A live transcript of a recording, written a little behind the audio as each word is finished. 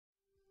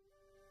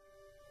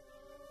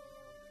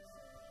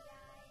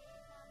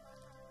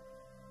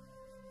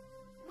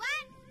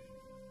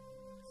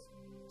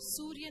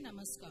Surya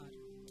Namaskar.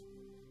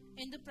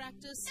 In the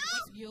practice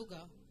of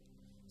yoga,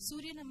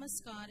 Surya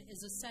Namaskar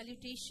is a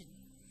salutation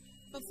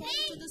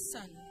performed to the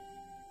sun,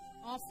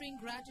 offering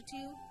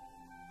gratitude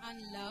and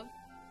love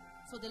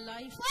for the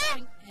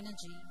life-giving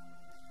energy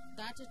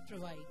that it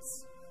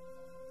provides.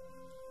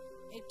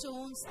 It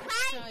tones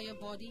the entire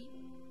body,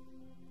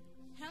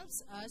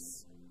 helps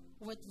us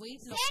with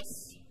weight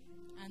loss,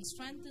 and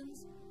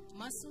strengthens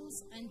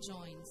muscles and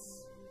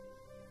joints.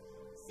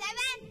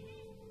 7,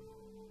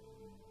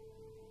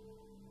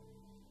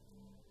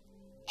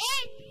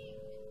 8,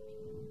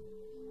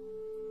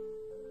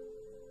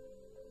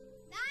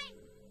 9,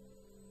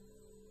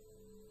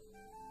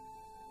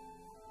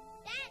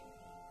 10,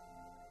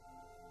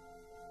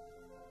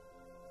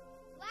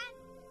 1,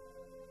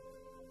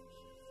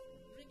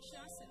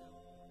 Vrikshasana.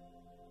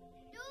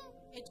 2,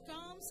 It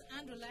calms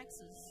and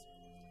relaxes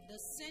the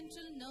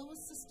central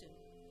nervous system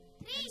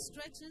 3, and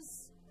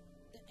stretches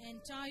the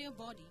entire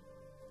body,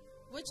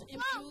 which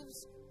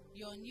improves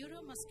your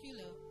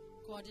neuromuscular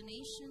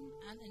coordination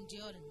and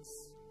endurance.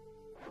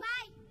 5,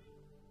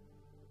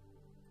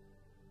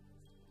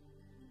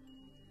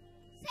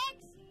 6,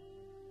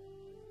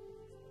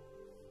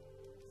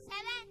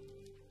 7,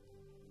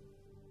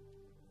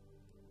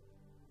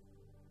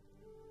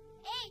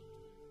 8,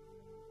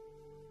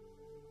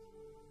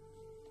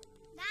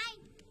 9,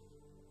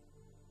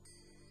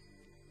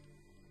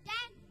 10,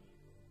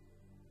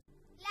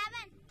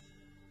 11,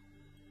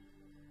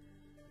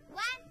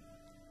 1,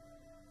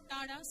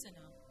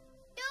 Tadasana.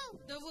 2,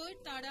 The word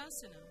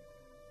Tadasana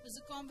is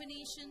a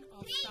combination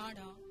of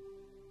Tada,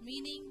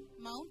 meaning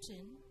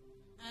mountain,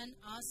 and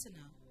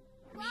Asana,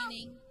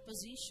 meaning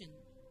position.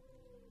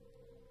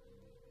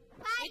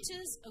 5, It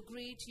is a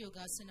great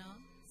yogasana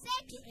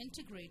 6, to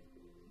integrate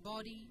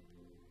body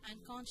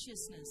and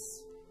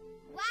consciousness.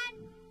 1,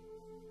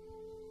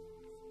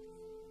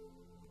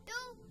 2,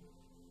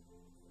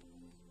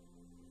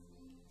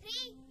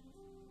 3,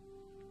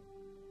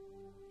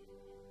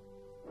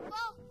 4,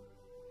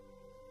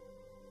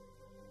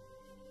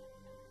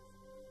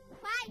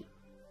 5,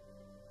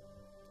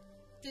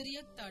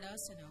 Tiryak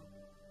Tadasana.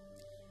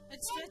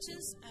 It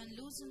stretches and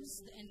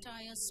loosens the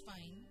entire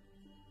spine,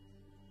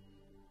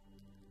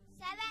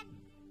 7,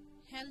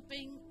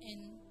 helping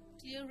in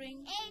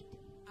clearing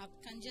 8, up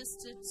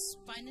congested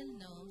spinal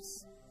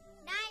nerves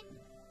 9,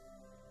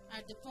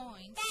 at the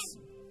points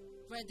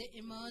where they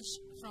emerge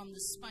from the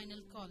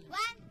spinal column. 1,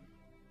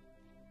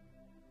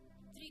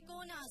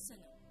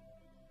 Trikonasana.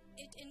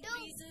 It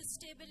increases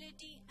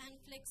stability and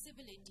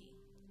flexibility,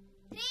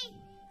 3,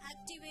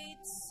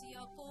 activates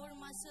your core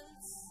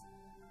muscles,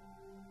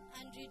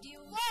 and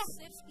reduces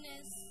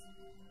stiffness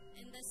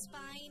in the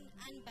spine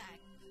and back.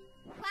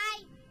 5,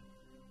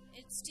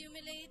 It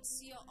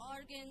stimulates your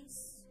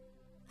organs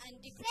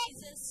and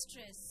decreases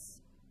stress.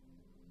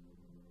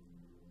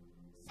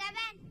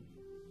 7,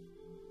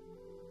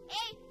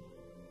 8,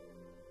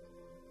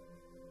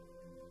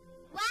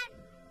 1,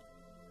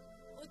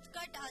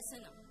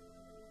 Utkatasana.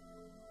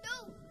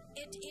 2,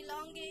 It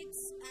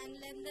elongates and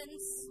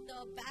lengthens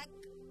the back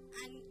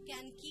and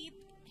can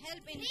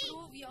help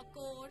improve your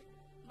core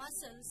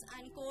muscles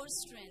and core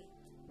strength.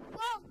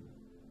 4,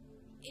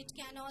 It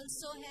can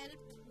also help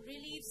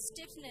relieve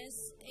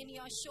stiffness in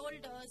your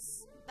shoulders,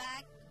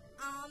 back,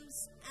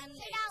 arms, and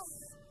Sit legs.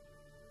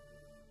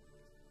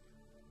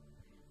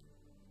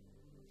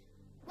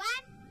 1,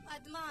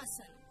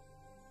 Padmasana.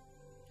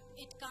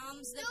 It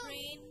calms the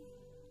brain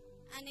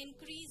and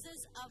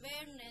increases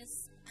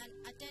awareness and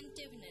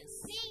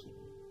attentiveness. 3,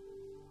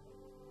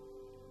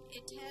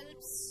 It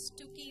helps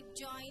to keep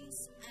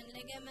joints and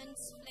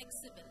ligaments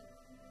flexible.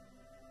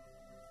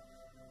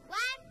 1,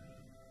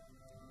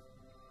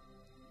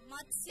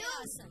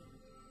 Matsyasana.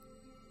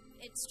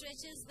 It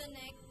stretches the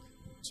neck,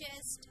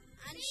 chest,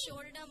 and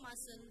shoulder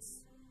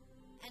muscles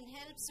and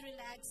helps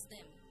relax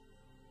them.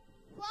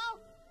 4,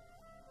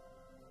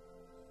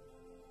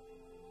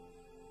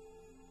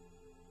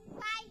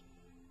 5,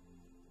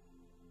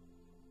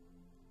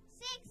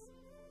 6,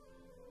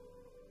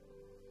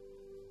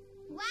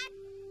 1,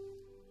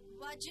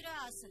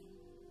 Vajrasana.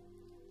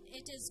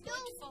 It is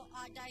good for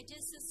our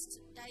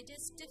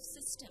digestive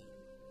system.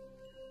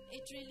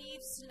 It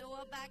relieves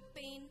lower back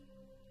pain,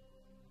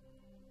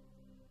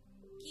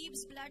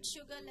 keeps blood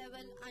sugar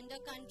level under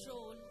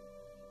control,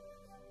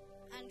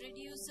 and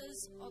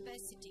reduces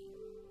obesity.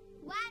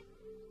 1,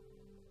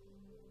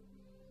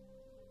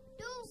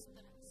 2,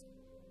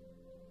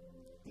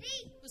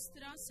 3,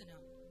 Ustrasana.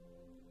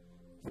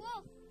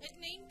 4, Its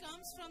name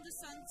comes from the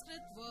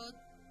Sanskrit word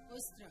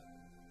ustra,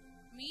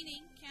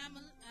 meaning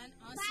camel, and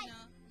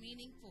asana,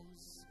 meaning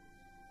pose.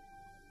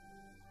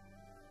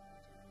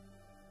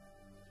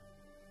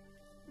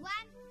 1,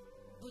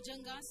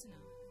 Bhujangasana.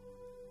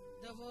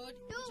 The word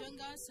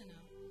Bhujangasana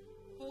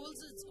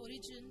holds its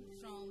origin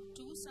from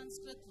two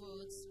Sanskrit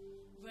words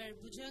where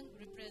Bhujang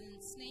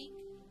represents snake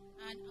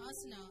and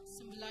asana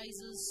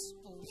symbolizes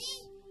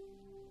pose.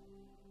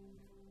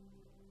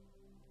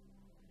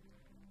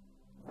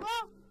 4,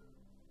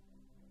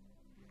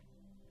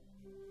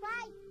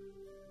 5,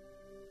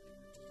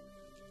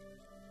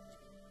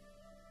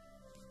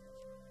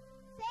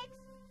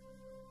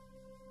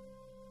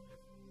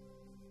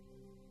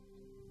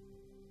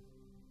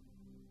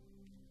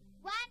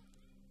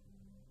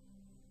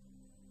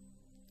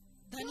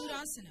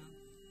 Yogasana.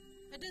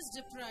 It is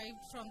derived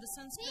from the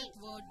Sanskrit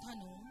word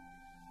dhanu,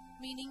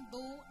 meaning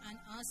bow, and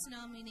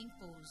asana, meaning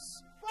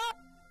pose. 4,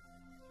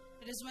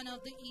 It is one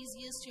of the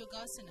easiest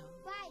yogasana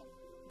 5,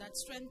 that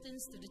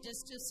strengthens the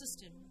digestive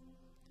system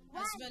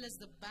as 1. well as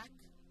the back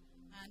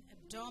and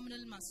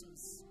abdominal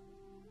muscles.